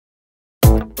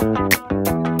YouTube,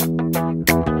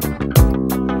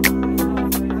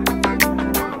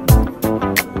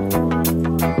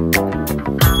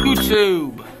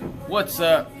 what's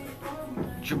up?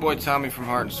 It's your boy Tommy from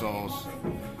Heart and Souls,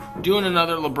 doing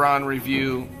another LeBron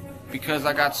review because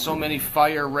I got so many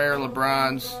fire rare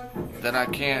Lebrons that I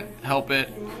can't help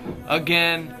it.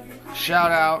 Again, shout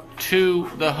out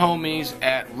to the homies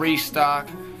at Restock.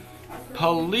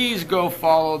 Please go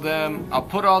follow them. I'll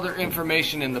put all their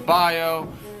information in the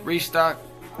bio. Restock,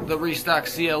 the Restock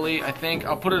CLE, I think.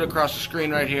 I'll put it across the screen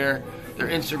right here. Their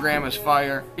Instagram is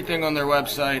fire. Everything on their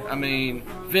website, I mean,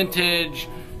 vintage,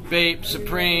 Bape,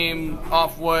 Supreme,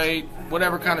 Off-White,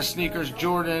 whatever kind of sneakers,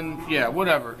 Jordan, yeah,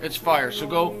 whatever. It's fire.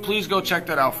 So please go check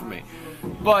that out for me.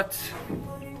 But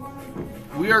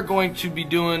we are going to be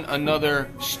doing another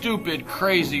stupid,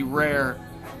 crazy, rare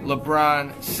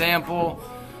LeBron sample.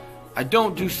 I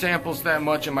don't do samples that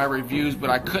much in my reviews, but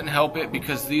I couldn't help it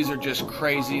because these are just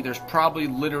crazy. There's probably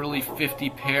literally 50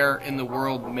 pair in the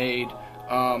world made.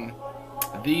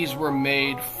 These were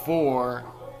made for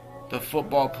the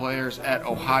football players at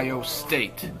Ohio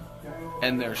State,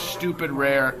 and they're stupid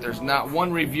rare. There's not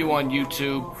one review on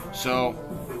YouTube, so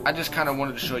I just kind of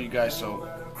wanted to show you guys, so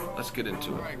let's get into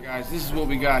it. Alright guys, this is what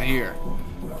we got here.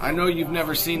 I know you've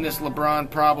never seen this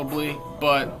LeBron probably,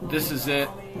 but this is it.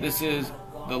 This is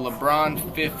the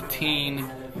LeBron 15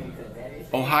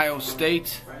 Ohio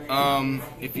State.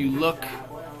 If you look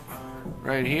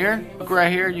right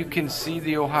here, you can see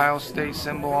the Ohio State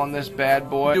symbol on this bad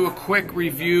boy. Do a quick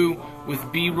review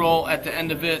with B-roll at the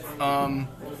end of it,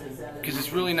 because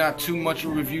it's really not too much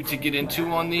of a review to get into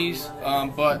on these,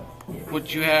 but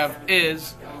what you have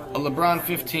is a LeBron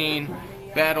 15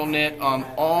 battle knit.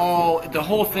 The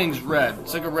whole thing's red.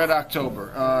 It's like a red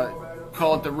October.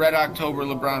 Call it the red October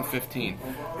LeBron 15.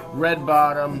 Red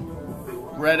bottom,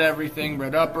 red everything,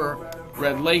 red upper,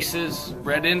 red laces,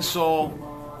 red insole,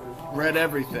 red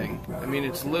everything. I mean,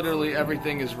 it's literally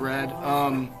everything is red,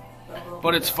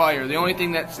 but it's fire. The only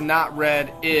thing that's not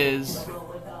red is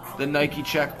the Nike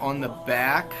check on the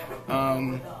back.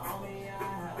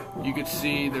 You can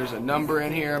see there's a number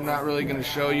in here. I'm not really going to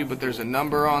show you, but there's a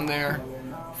number on there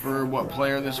for what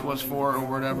player this was for or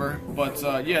whatever. But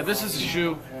yeah, this is a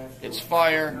shoe. It's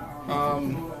fire.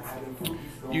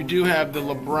 You do have the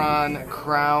LeBron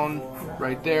crown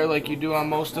right there like you do on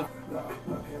most of.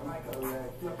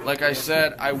 Like I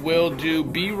said, I will do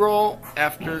B-roll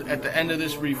at the end of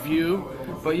this review.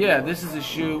 But yeah, this is a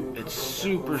shoe. It's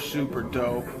super, super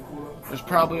dope. There's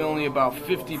probably only about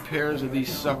 50 pairs of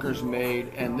these suckers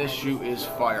made, and this shoe is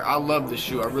fire. I love this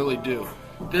shoe, I really do.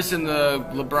 This and the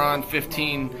LeBron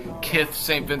 15 Kith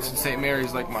St. Vincent St. Mary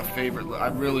is like my favorite. I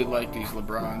really like these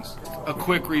LeBrons. A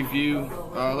quick review.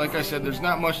 Like I said, there's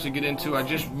not much to get into. I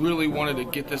just really wanted to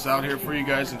get this out here for you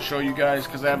guys and show you guys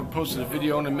because I haven't posted a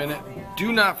video in a minute.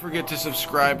 Do not forget to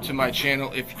subscribe to my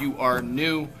channel if you are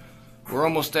new. We're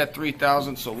almost at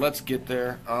 3,000, so let's get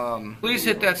there. Please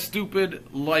hit that stupid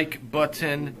like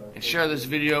button and share this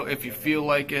video if you feel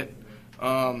like it.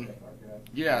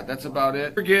 Yeah, that's about it.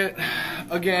 Don't forget,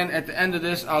 again, at the end of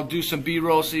this, I'll do some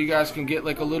B-roll so you guys can get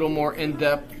like a little more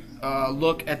in-depth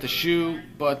look at the shoe.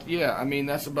 But yeah, I mean,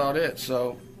 that's about it.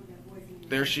 So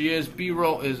there she is.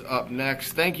 B-roll is up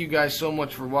next. Thank you guys so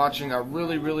much for watching. I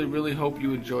really, really, really hope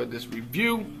you enjoyed this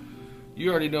review. You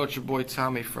already know it's your boy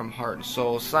Tommy from Heart and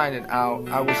Soul signing out.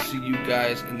 I will see you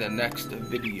guys in the next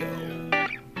video.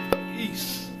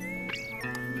 Peace.